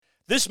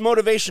This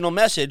motivational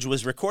message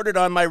was recorded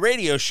on my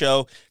radio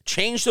show,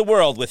 Change the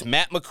World with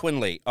Matt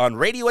McQuinley, on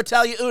Radio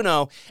Italia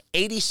Uno,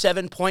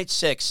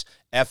 87.6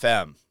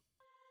 FM.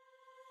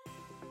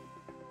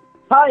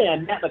 Hi,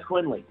 I'm Matt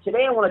McQuinley.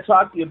 Today I want to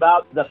talk to you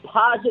about the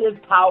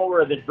positive power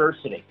of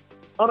adversity.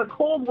 On a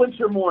cold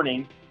winter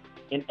morning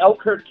in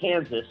Elkhart,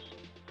 Kansas,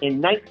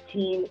 in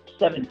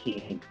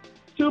 1917,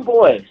 two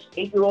boys,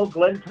 8-year-old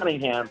Glenn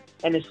Cunningham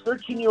and his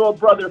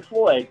 13-year-old brother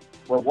Floyd,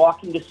 were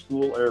walking to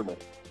school early.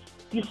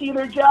 You see,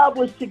 their job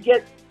was to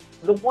get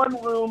the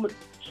one-room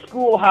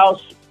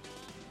schoolhouse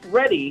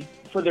ready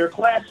for their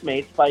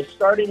classmates by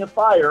starting a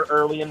fire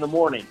early in the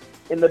morning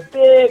in the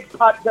big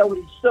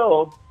pot-bellied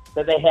stove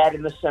that they had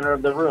in the center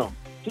of the room.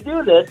 To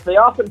do this, they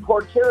often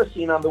poured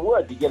kerosene on the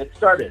wood to get it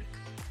started.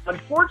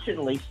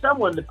 Unfortunately,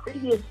 someone the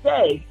previous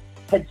day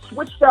had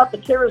switched out the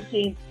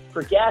kerosene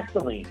for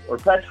gasoline or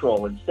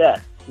petrol instead.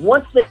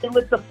 Once they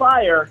lit the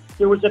fire,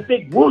 there was a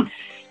big whoosh,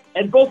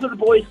 and both of the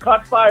boys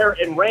caught fire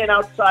and ran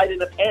outside in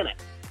a panic.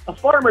 A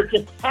farmer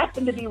just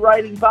happened to be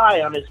riding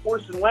by on his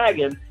horse and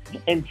wagon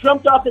and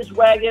jumped off his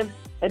wagon,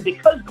 and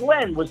because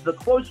Glenn was the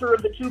closer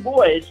of the two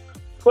boys,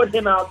 put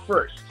him out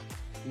first.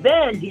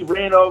 Then he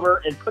ran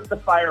over and put the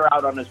fire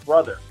out on his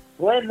brother.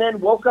 Glenn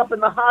then woke up in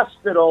the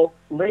hospital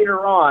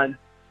later on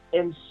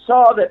and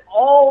saw that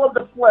all of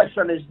the flesh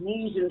on his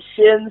knees and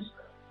shins,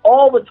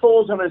 all the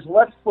toes on his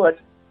left foot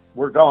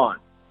were gone.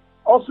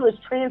 Also, his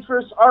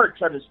transverse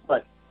arch on his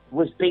foot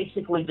was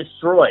basically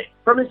destroyed.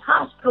 From his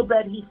hospital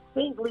bed, he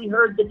faintly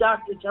heard the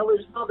doctor tell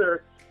his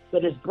mother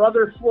that his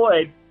brother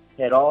Floyd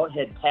had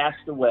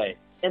passed away,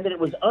 and that it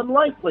was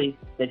unlikely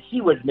that he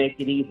would make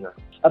it either.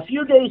 A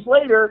few days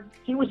later,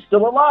 he was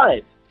still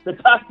alive. The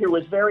doctor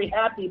was very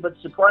happy but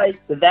surprised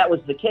that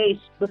was the case.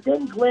 But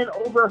then Glenn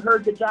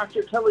overheard the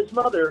doctor tell his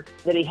mother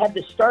that he had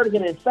the start of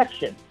an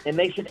infection and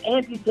they should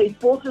amputate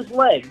both his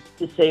legs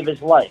to save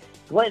his life.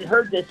 Glenn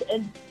heard this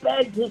and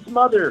begged his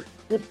mother,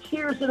 with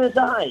tears in his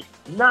eyes,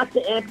 not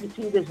to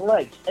amputate his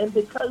legs. And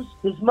because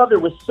his mother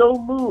was so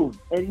moved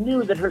and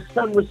knew that her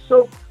son was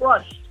so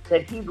crushed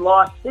that he'd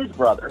lost his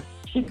brother,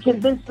 she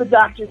convinced the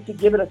doctor to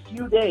give it a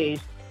few days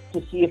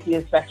to see if the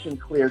infection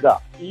cleared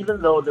up,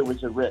 even though there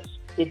was a risk.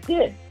 It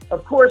did.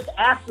 Of course,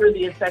 after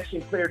the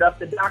infection cleared up,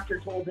 the doctor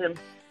told him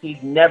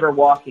he'd never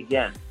walk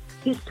again.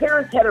 His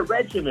parents had a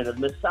regimen of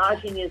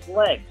massaging his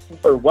legs,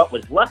 or what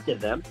was left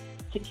of them,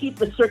 to keep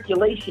the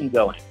circulation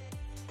going.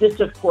 This,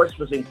 of course,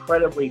 was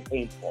incredibly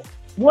painful.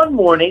 One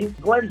morning,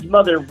 Glenn's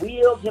mother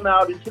wheeled him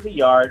out into the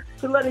yard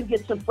to let him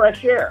get some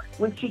fresh air.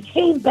 When she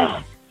came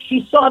back,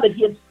 she saw that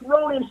he had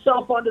thrown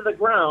himself onto the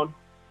ground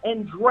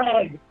and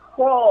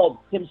crawled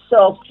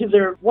himself to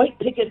their white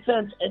picket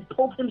fence and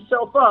pulled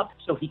himself up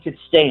so he could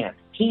stand.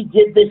 He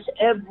did this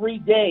every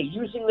day,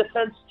 using the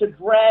fence to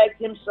drag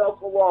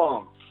himself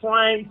along,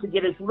 trying to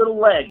get his little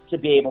leg to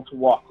be able to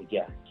walk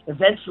again.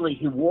 Eventually,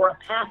 he wore a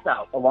path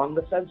out along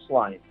the fence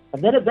line.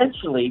 And then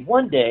eventually,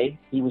 one day,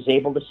 he was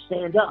able to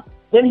stand up.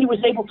 Then he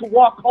was able to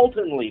walk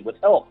haltingly with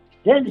help.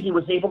 Then he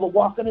was able to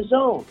walk on his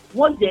own.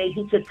 One day,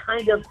 he could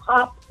kind of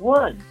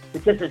run,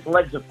 because his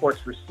legs, of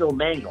course, were still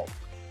mangled.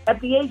 At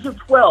the age of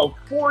 12,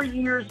 4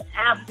 years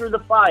after the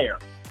fire,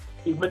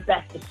 he went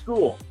back to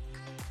school.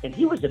 And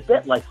he was a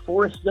bit like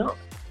Forrest Gump.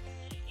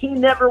 He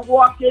never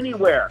walked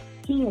anywhere.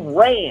 He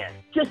ran,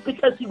 just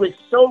because he was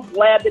so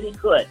glad that he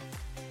could.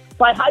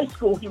 By high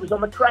school, he was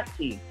on the track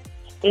team.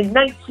 In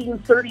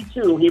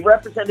 1932, he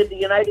represented the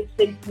United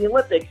States in the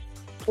Olympics,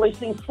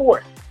 placing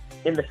fourth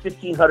in the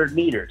 1,500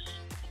 meters.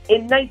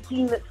 In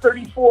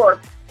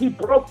 1934, he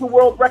broke the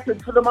world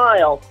record for the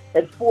mile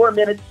at 4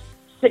 minutes,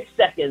 6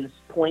 seconds,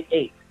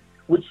 0.8,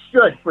 which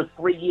stood for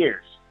 3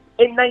 years.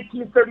 In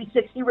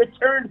 1936, he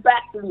returned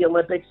back to the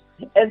Olympics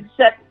and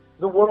set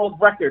the world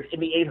record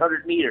in the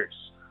 800 meters.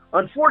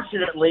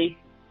 Unfortunately,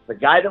 the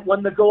guy that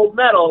won the gold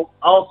medal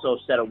also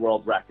set a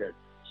world record,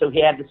 so he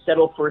had to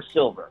settle for a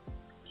silver.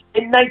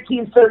 In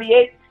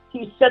 1938,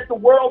 he set the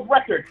world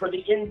record for the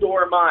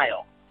indoor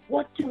mile.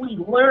 What do we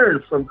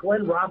learn from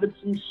Glenn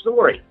Robinson's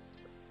story?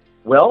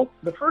 Well,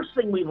 the first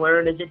thing we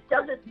learn is it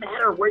doesn't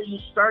matter where you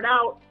start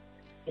out,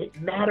 it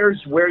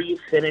matters where you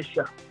finish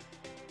up.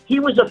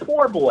 He was a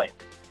poor boy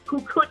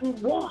who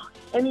couldn't walk,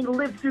 and he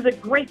lived through the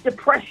Great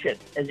Depression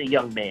as a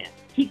young man.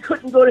 He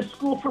couldn't go to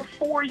school for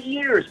 4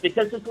 years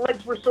because his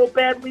legs were so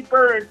badly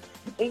burned,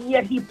 and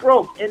yet he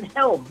broke and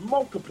held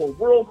multiple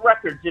world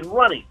records in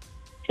running,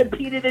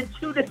 competed in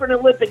 2 different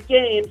Olympic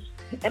Games,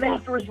 and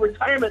after his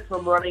retirement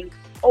from running,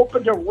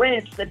 opened a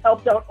ranch that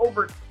helped out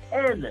over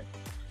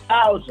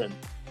 10,000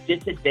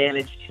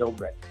 disadvantaged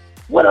children.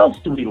 What else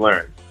do we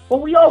learn?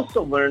 Well, we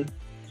also learn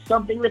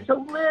something that's a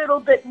little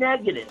bit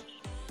negative,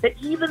 that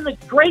even the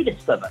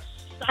greatest of us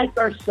psych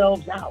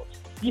ourselves out.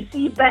 You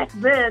see, back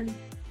then,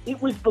 it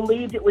was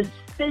believed it was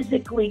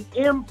physically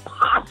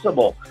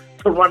impossible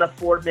to run a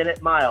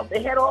 4-minute mile.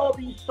 They had all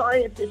these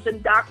scientists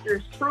and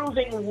doctors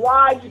proving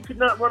why you could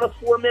not run a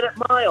 4-minute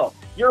mile.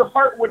 Your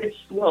heart would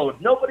explode.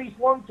 Nobody's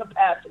lung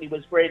capacity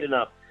was great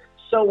enough.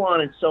 So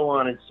on and so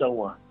on and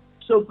so on.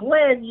 So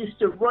Glenn used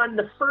to run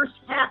the first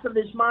half of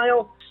his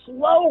mile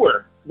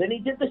slower than he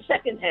did the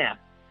second half.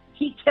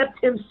 He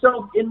kept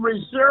himself in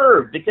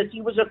reserve because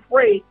he was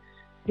afraid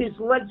his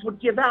legs would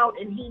give out,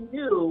 and he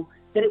knew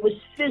that it was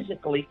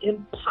physically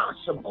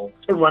impossible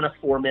to run a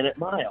 4-minute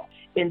mile.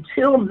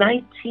 Until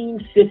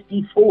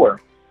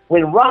 1954,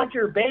 when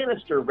Roger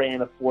Bannister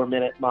ran a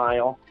 4-minute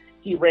mile,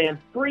 he ran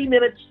 3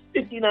 minutes,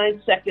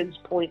 59 seconds,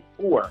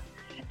 .4.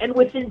 And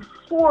within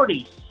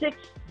 46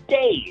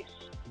 days,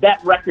 that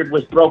record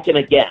was broken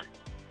again.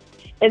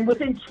 And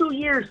within 2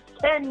 years,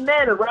 10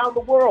 men around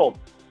the world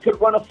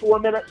could run a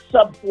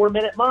sub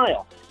 4-minute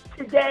mile.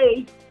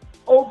 Today,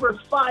 over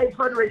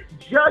 500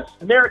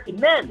 just American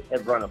men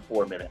have run a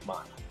 4-minute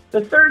mile.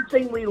 The third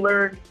thing we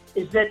learned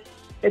is that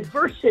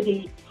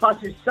adversity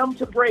causes some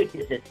to break,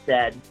 as it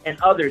said,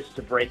 and others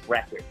to break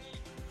records.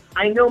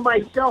 I know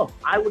myself,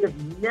 I would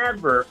have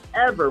never,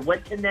 ever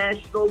went to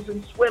nationals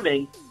in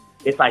swimming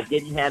if I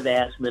didn't have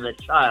asthma as a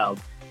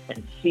child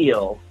and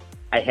feel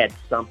I had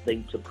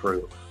something to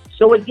prove.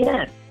 So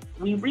again,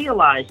 we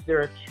realize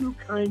there are two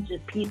kinds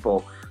of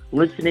people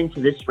listening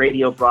to this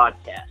radio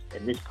broadcast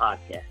and this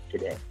podcast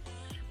today.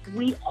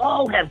 We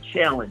all have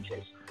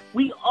challenges.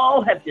 We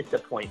all have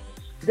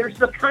disappointments. There's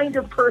the kind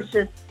of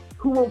person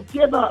who will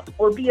give up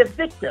or be a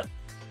victim.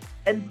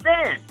 And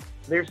then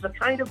there's the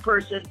kind of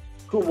person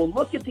who will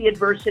look at the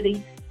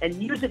adversity and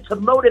use it to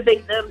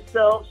motivate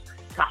themselves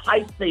to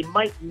heights they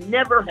might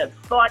never have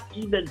thought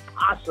even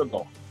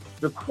possible.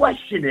 The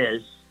question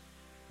is,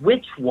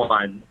 which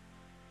one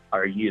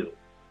are you?